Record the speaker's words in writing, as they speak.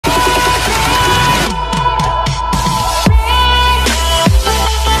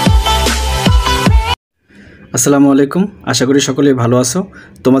আসসালামু আলাইকুম। আশা করি সকলেই ভালো আছো।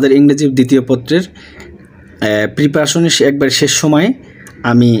 তোমাদের ইংরেজি দ্বিতীয় পত্রের প্রিপারেশনের একবার শেষ সময়ে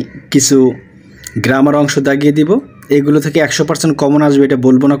আমি কিছু গ্রামার অংশ দাগিয়ে দিব। এগুলো থেকে 100% কমন আসবে এটা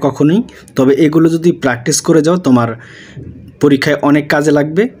বলবো না কখনোই, তবে এগুলো যদি প্র্যাকটিস করে যাও তোমার পরীক্ষায় অনেক কাজে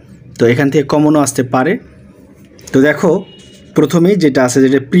লাগবে। তো এখান থেকে কমনও আসতে পারে। তো দেখো, প্রথমেই যেটা আছে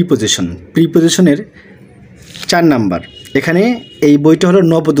যেটা প্রিপোজিশনের 4 নাম্বার। এখানে এই বইটা হলো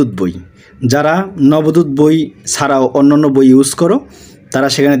নবদূত বই। যারা নবদূত বই ছাড়াও অন্যান্য বই ইউজ করো তারা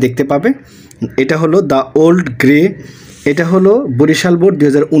সেখানে দেখতে পাবে। এটা হলো দ্য ওল্ড গ্রে, এটা হলো বরিশাল বোর্ড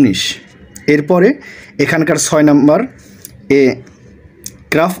 2019। এরপরে এখানকার 6 number A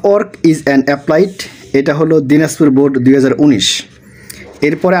craft work is an applied, এটা হলো দিনাজপুর বোর্ড 2019।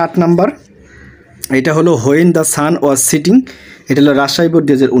 এরপরে 8 নাম্বার এটা হলো when the sun was sitting, এটা হলো রাজশাহী বোর্ড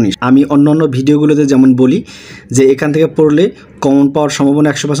 2019। আমি অন্য অন্য ভিডিওগুলোতে যেমন বলি যে এখান থেকে পড়লে কমন পাওয়ার সম্ভাবনা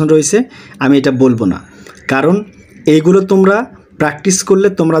 100% রয়েছে, আমি এটা বলবো না, কারণ এইগুলো তোমরা প্র্যাকটিস করলে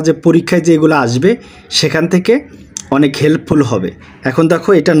তোমরা যে পরীক্ষায় যেগুলো আসবে সেখান থেকে অনেক হেল্পফুল হবে। এখন দেখো,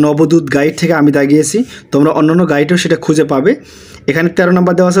 এটা নবদূত গাইড থেকে আমি দাগিয়েছি, তোমরা অন্যান্য গাইডেও সেটা খুঁজে পাবে। এখানে 13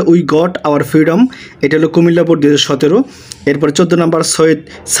 নাম্বার দেওয়া আছে উই গট আওয়ার ফ্রিডম, এটা হলো কুমিল্লা বোর্ড 2017। এরপরে 14 number Syed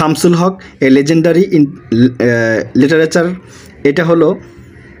Shamsul Haque a legendary in literature, এটা হলো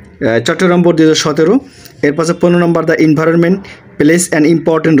চট্টগ্রাম বোর্ড 2017। এরপর আছে 15 নম্বর the environment place an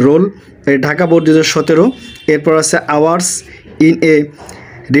important role, Dhaka board 2017। এরপর আছে hours in a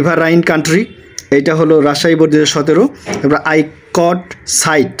riverine country, এটা হলো রাজশাহী বোর্ড 2017। এরপর আই কট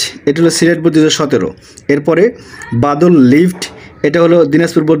সাইট, এটা হলো সিলেট বোর্ড 2017। এরপরে বাদল লিফট, এটা হলো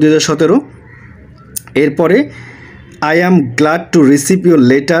দিনাজপুর বোর্ড 2017। এরপরে I am glad to receive your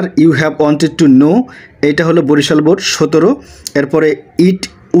letter you have wanted to know, এটা হলো বরিশাল বোর্ড 17। এরপরে ইট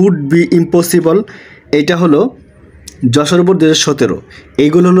উড বি ইম্পসিবল, এইটা হলো যশোর বোর্ড 2017।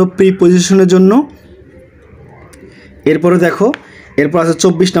 এইগুলো হলো প্রিপোজিশনের জন্য। এরপরে দেখো, এরপর আছে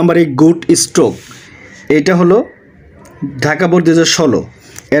 24 নম্বরে গুড স্ট্রোক, এইটা হলো ঢাকা বোর্ড 2016।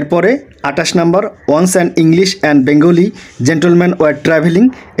 এরপরে 28 number once and English and Bengali gentleman war travelling,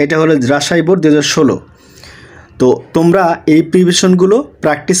 এটা হলো রাজশাহী বোর্ড 2016। তো তোমরা এই প্রিপারেশনগুলো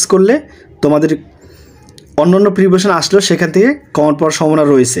প্র্যাকটিস করলে তোমাদের অন্যান্য প্রিপারেশন আসলেও সেখান থেকে কমন পাওয়ার সম্ভাবনা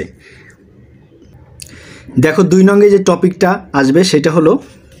রয়েছে। দেখো, 2 নঙ্গে যে টপিকটা আসবে সেটা হলো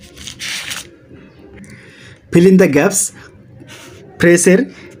ফিল ইন দ্য গ্যাপস ফ্রেজের,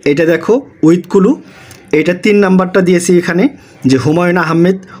 এটা দেখো উইথ কুলু, এটা 3 নাম্বারটা দিয়েছি এখানে যে হুমায়ুন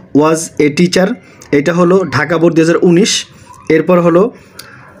আহমেদ ওয়াজ এ টিচার, এটা হলো ঢাকা বোর্ড 2019। এরপর হলো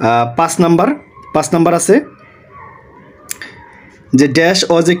 5 নাম্বার আছে যে dash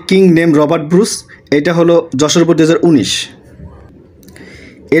was a king name Robert Bruce, এটা হলো যশোর বোর্ড 2019।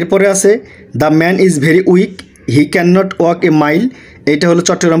 এরপরে আছে the man is very weak he can not walk a mile, এইটা হলো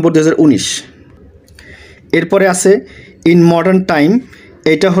চট্টগ্রাম বোর্ড 2019। এরপরে আছে ইন মডার্ন টাইম,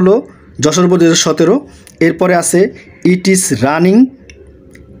 এটা হলো যশোর বোর্ড 2017। এরপরে আছে ইট ইজ রানিং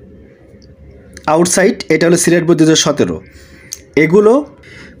আউটসাইড, এটা হলো সিলেট বোর্ড 2017। এগুলো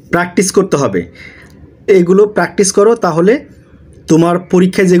প্র্যাকটিস করতে হবে, এগুলো প্র্যাকটিস করো, তাহলে তোমার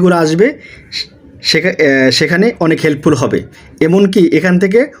পরীক্ষায় যেগুলো আসবে সেখানে অনেক হেল্পফুল হবে, এমনকি এখান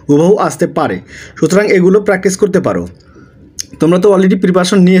থেকে হুবহু আসতে পারে। সুতরাং এগুলো প্র্যাকটিস করতে পারো। তোমরা তো অলরেডি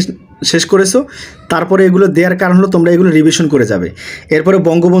প্রিপারেশন নিয়ে শেষ করেছো, তারপরে এগুলো দেওয়ার কারণ হলো তোমরা এগুলো রিভিশন করে যাবে। এরপরে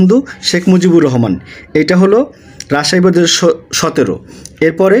বঙ্গবন্ধু শেখ মুজিবুর রহমান, এটা হলো রাজশাহী বোর্ড 2017।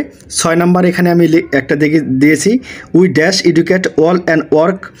 এরপরে 6 নাম্বার এখানে আমি একটা দিয়েছি we dash educate all and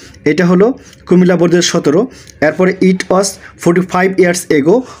work, এটা হলো কুমিল্লা বোর্ড 2017। এরপরে ইট ওয়াজ 45 years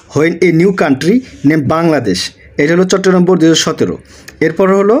ago when a new country name Bangladesh, এটা হলো চট্টগ্রাম বোর্ড 2017। এরপর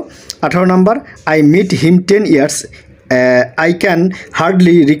হলো 18 number I meet him 10 years I can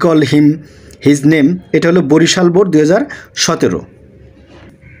hardly recall his name, এটা হলো বরিশাল বোর্ড 2017।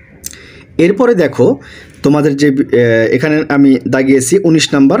 এরপরে দেখো, তোমাদের যে এখানে আমি দাগিয়েছি 19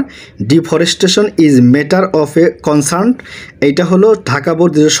 number deforestation is matter of A concern, এইটা হলো ঢাকা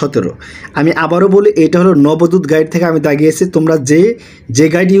বোর্ড 2017। আমি আবারও বলি, এইটা হলো নবদূত গাইড থেকে আমি দাগিয়েছি। তোমরা যে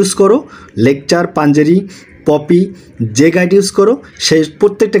গাইড ইউজ করো, লেকচার, পাঞ্জেরি, পপি, যে গাইড ইউজ করো সেই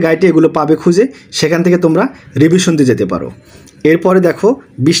প্রত্যেকটা গাইডে এগুলো পাবে খুঁজে, সেখান থেকে তোমরা রিভিশন দিয়ে যেতে পারো। এরপরে দেখো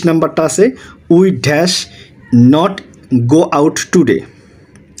 20 নাম্বারটা আছে we dash not go out today,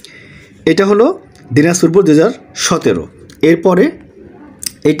 এটা হলো দিনাজপুর বোর্ড 2017। এরপরে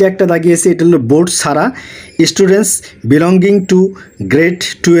এটা একটা দাগিয়েছে, এটা হলো বোর্ড ছাড়া students belonging to grade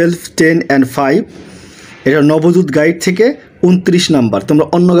 12, 10 and 5, এটা নবদূত গাইড থেকে 29 নাম্বার। তোমরা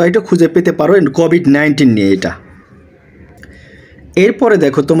অন্য গাইডও খুঁজে পেতে পারো কোভিড-19 নিয়ে এটা। এরপরে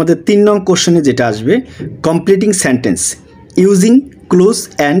দেখো, তোমাদের 3 নং কোশ্চেনে যেটা আসবে completing sentence using close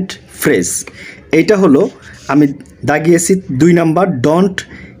and phrase, এইটা হলো আমি দাগিয়েছি 2 number, don't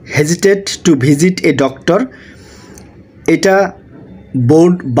hesitate to visit a doctor. এটা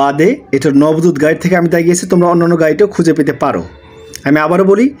বোর্ড বাদে, এটা নবদূত গাইড থেকে আমি দাগিয়েছি, তোমরা অন্যান্য গাইডও খুঁজে পেতে পারো। আমি আবারও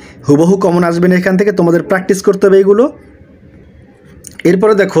বলি, হুবহু কমন আসবে না এখান থেকে, তোমাদের প্র্যাকটিস করতে হবে এগুলো।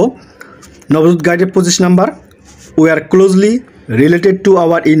 এরপরে দেখো নবদূত গাইডের 25 number, we are closely related to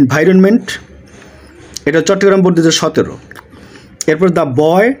our environment. এটা চট্টগ্রাম বোর্ড 2017। এরপর the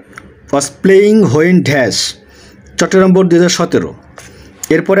boy was playing when dash, Chittagong board 2017।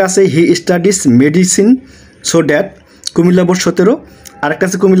 এরপরে আছে he studies medicine so that, Comilla board 17। আরেকটা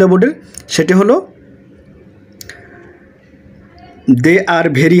আছে কুমিল্লা বোর্ডের, সেটি হলো দে are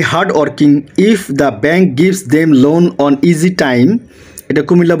very hard working if the bank gives them loan on easy time, এটা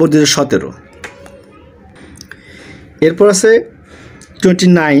কুমিল্লা বোর্ড 2017। এরপর আছে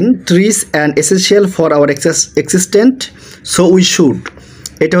 29 trees and essential for our existent so we should,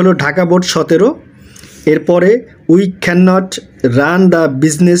 এটা হলো ঢাকা বোর্ড 17। এরপরে we can not run the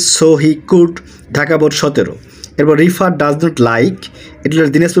business so he could, Dhaka board 17। এরপর রিফার does not like, এটা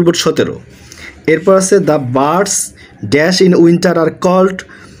হলো দিনাজপুর বোর্ড 17। এরপর আছে the birds dash in winter are called,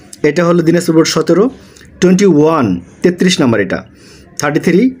 এটা হলো দিনাজপুর বোর্ড 17। 21 33 নাম্বার, এটা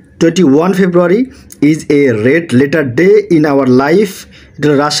 33 21 February is a red letter day in our life, এটা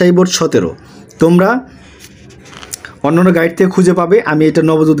রাজশাহী বোর্ড 17। তোমরা অন্যান্য গাইড থেকে খুঁজে পাবে, আমি এটা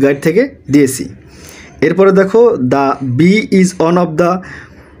নবদূত গাইড থেকে দিয়েছি। এরপরে দেখো the B is one of the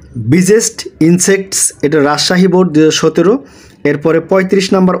বিজেস্ট insects, এটা রাজশাহী বোর্ড 2017। এরপরে 35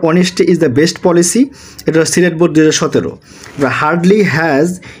 number, honesty is the best policy, এটা Sylhet board 2017। Hardly has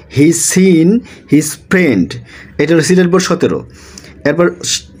he seen his friend, এটা হলো সিলেট বোর্ড 17। এরপর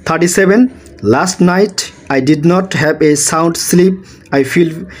 37 last night I did not have a sound sleep I feel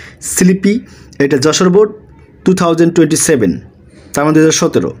sleepy, এটা Jessore board 2027, তার মধ্যে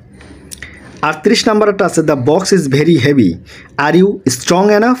 2017। 38 নাম্বারটা আছে the box is very heavy are you strong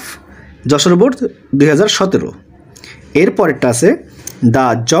enough, Jessore board 2017। এরপরেরটা আছে the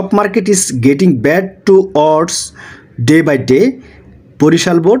job market is getting bad to অর্ডস day by day,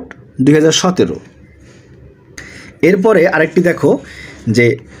 Barishal board 2017। এরপরে আরেকটি দেখো যে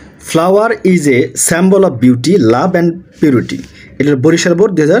flower is a স্যাম্বল of beauty love and purity, এটা বরিশাল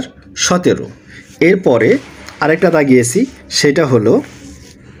বোর্ড 2017। এরপরে আরেকটা দাগিয়েছি, সেটা হলো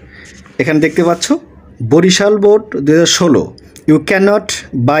এখানে দেখতে পাচ্ছ Barishal board 2016, you can not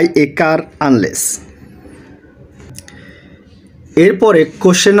by A car unless. এরপরে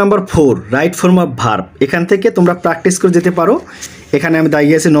question number 4 right form of verb, এখান থেকে তোমরা প্র্যাকটিস করে যেতে পারো। এখানে আমি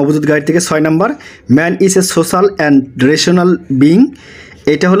দাগিয়েছি নবদূত গাইড থেকে 6 number, man is a social and rational being,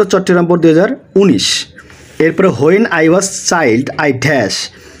 এটা হলো চট্টগ্রাম বোর্ড 2019। এরপরে when I was child I dash,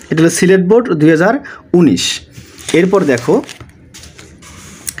 এটা হলো সিলেট বোর্ড 2019। এরপর দেখো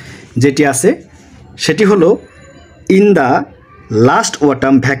যেটি আছে সেটি হলো in the last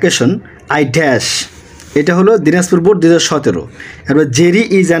autumn vacation I dash, এটা হলো দিনাজপুর বোর্ড 2017। এরপর জেরি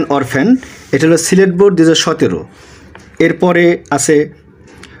ইজ অ্যান অরফ্যান, এটা হলো সিলেট বোর্ড 2017। এরপরে আছে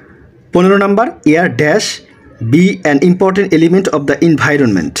 15 number, air dash be an important element of the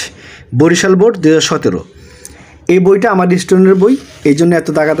environment, Barishal board 2017। এই বইটা আমার স্টুডেন্টের বই, এই জন্য এত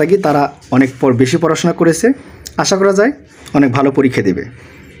দাগাদাগি, তারা অনেক বেশি পড়াশোনা করেছে, আশা করা যায় অনেক ভালো পরীক্ষা দেবে।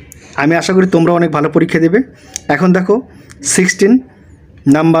 আমি আশা করি তোমরা অনেক ভালো পরীক্ষা দেবে। এখন দেখো 16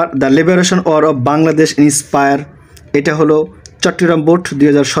 number the liberation war of Bangladesh inspire, এটা হলো চট্টগ্রাম বোর্ড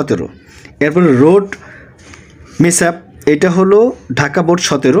 2017। এরপরে রোড মিসঅ্যাপ, এটা হলো ঢাকা বোর্ড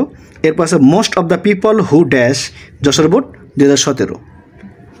 17। এরপর আছে most of the people who dash, Jessore board 2017।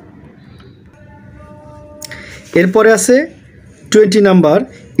 এরপরে আছে 20 number,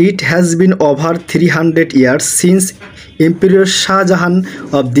 it has been over 300 years since এম্পিরিয়র Shahjahan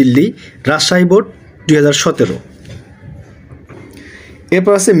of Delhi, Rajshahi board 2017।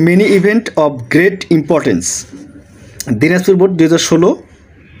 এরপর আছে many event of great importance, Dinajpur board 2016।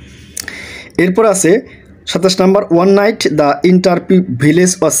 এরপর আছে 27 number, one night the ইন্টারপি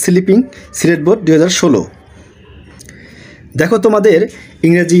village was sleeping, Sylhet board 2016। দেখো তোমাদের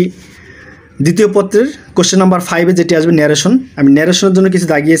ইংরেজি দ্বিতীয় পত্রের কোশ্চেন নাম্বার 5-এ যেটি আসবে ন্যারেশন, আমি ন্যারেশনের জন্য কিছু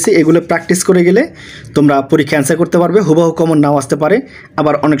দাগিয়েছি, এগুলো প্র্যাকটিস করে গেলে তোমরা পরীক্ষা অ্যান্সার করতে পারবে। হুবহু কমন নাও আসতে পারে,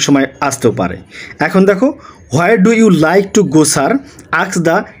 আবার অনেক সময় আসতেও পারে। এখন দেখো where do you like to go sir ask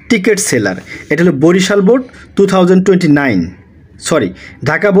the ticket seller, এটা হলো Barishal board 2029, sorry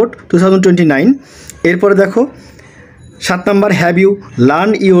Dhaka board 2029। এরপরে দেখো 7 number, have you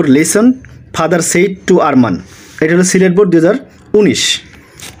learn your lesson father said to Arman, এটা হলো সিলেট বোর্ড 2019।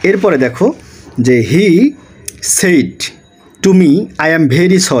 এরপরে দেখো যে he said to me I am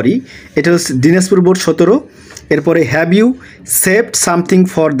very sorry, এটা হলো দিনাজপুর বোর্ড 17। এরপরে have you saved something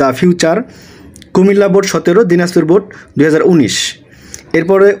for the future, Comilla board 17, Dinajpur board 2019।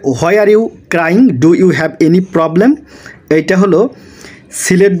 এরপরে why are you crying, do you have any problem, এইটা হলো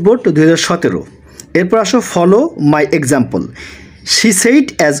সিলেট বোর্ড 2017। এরপর আসো follow my example, she said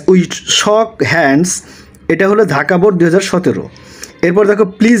as we shock hands, এটা হলো ঢাকা বোর্ড 2017। এরপর দেখো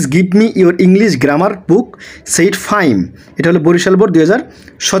please give me your English grammar book, said Faim, এটা হলো বরিশাল বোর্ড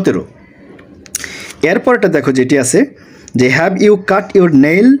 2017। এরপরটা দেখো যেটি আছে যে have you cut your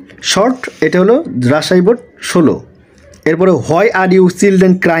nail short, এটা হলো রাজশাহী বোর্ড 16। এরপরে why are you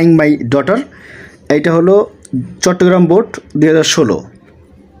children crying my daughter, এইটা হলো চট্টগ্রাম বোর্ড 2016।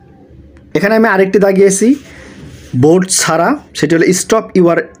 এখানে আমি আরেকটি দাগিয়েছি বোর্ড ছাড়া, সেটি হলো stop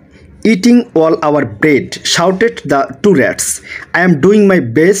your eating all our bread, shouted the two rats, I am doing my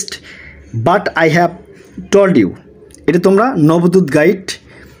best but I have told you. এটা তোমরা নবদূত গাইড,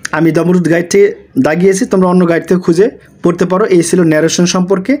 আমি নবদূত গাইড থেকে দাগিয়েছি, তোমরা অন্য গাইড থেকে খুঁজে পড়তে পারো। এই ছিল ন্যারেশন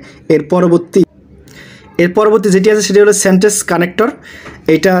সম্পর্কে। এর পরবর্তী যেটি আছে সেটি হলো সেন্টেন্স কানেক্টর,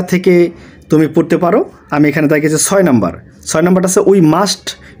 এইটা থেকে তুমি পড়তে পারো। আমি এখানে দাগিয়েছি 6 নম্বরটা আছে we must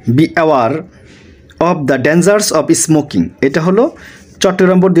be aware of the dangers of smoking, এটা হলো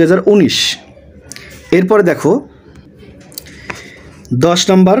চট্টগ্রাম বোর্ড 2019। এরপরে দেখো 10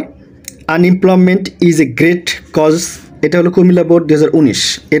 নম্বর unemployment is a great cause, এটা হলো কুমিল্লা বোর্ড 2019।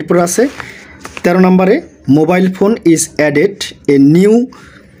 এরপর আছে 13 নম্বরে mobile phone is added a new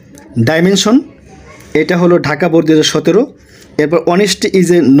dimension, এটা হলো ঢাকা বোর্ড 2017। এরপর honesty is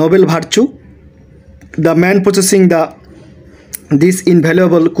a Nobel virtue, the man processing this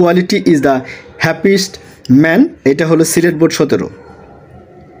invaluable quality is the happiest man, এটা হলো সিলেট বোর্ড 17।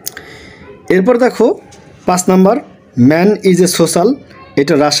 এরপর দেখো 5 নম্বর ম্যান ইজ এ সোশ্যাল,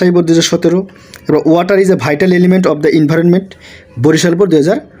 এটা রাজশাহী বোর্ড 2017। এবার water is a vital element of the environment, Barishal board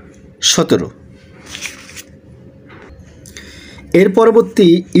 2017। এর পরবর্তী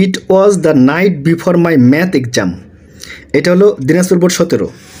ইট was the night before my math exam, এটা হলো দিনাজপুর বোর্ড 17।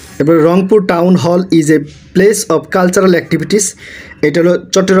 এরপর Rangpur town hall is a place of cultural activities, এটা হলো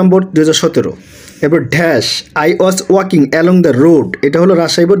চট্টগ্রাম বোর্ড 2017। এরপর dash I was walking along the road, এটা হলো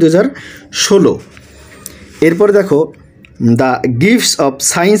রাজশাহী বোর্ড 2016। এরপরে দেখো the gifts of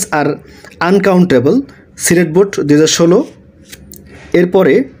science R uncountable, Sylhet board 2016।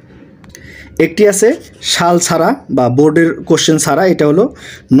 এরপরে একটি আছে সাল ছাড়া বা বোর্ডের কোশ্চেন ছাড়া, এটা হলো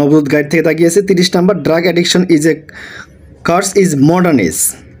নবদূত গাইড থেকে তাকিয়েছে 30 নম্বর drug addiction is a curse is modern age.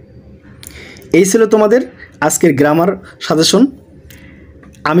 এই ছিল তোমাদের আজকের গ্রামার সাজেশন।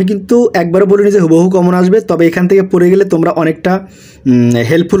 আমি কিন্তু একবারও বলিনি যে হুবহু কমন আসবে, তবে এখান থেকে পড়ে গেলে তোমরা অনেকটা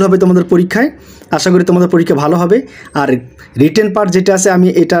হেল্পফুল হবে তোমাদের পরীক্ষায়। আশা করি তোমাদের পরীক্ষা ভালো হবে। আর রিটেন পার্ট যেটা আছে আমি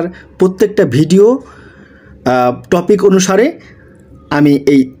এটার প্রত্যেকটা ভিডিও টপিক অনুসারে আমি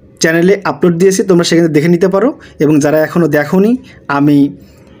এই চ্যানেলে আপলোড দিয়েছি, তোমরা সেখানে দেখে নিতে পারো। এবং যারা এখনও দেখোনি, আমি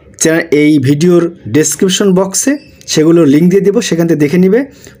এই ভিডিওর ডেসক্রিপশন বক্সে সেগুলোর লিঙ্ক দিয়ে দেবো, সেখান থেকে দেখে নিবে।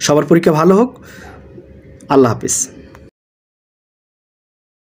 সবার পরীক্ষা ভালো হোক। আল্লাহ হাফিজ।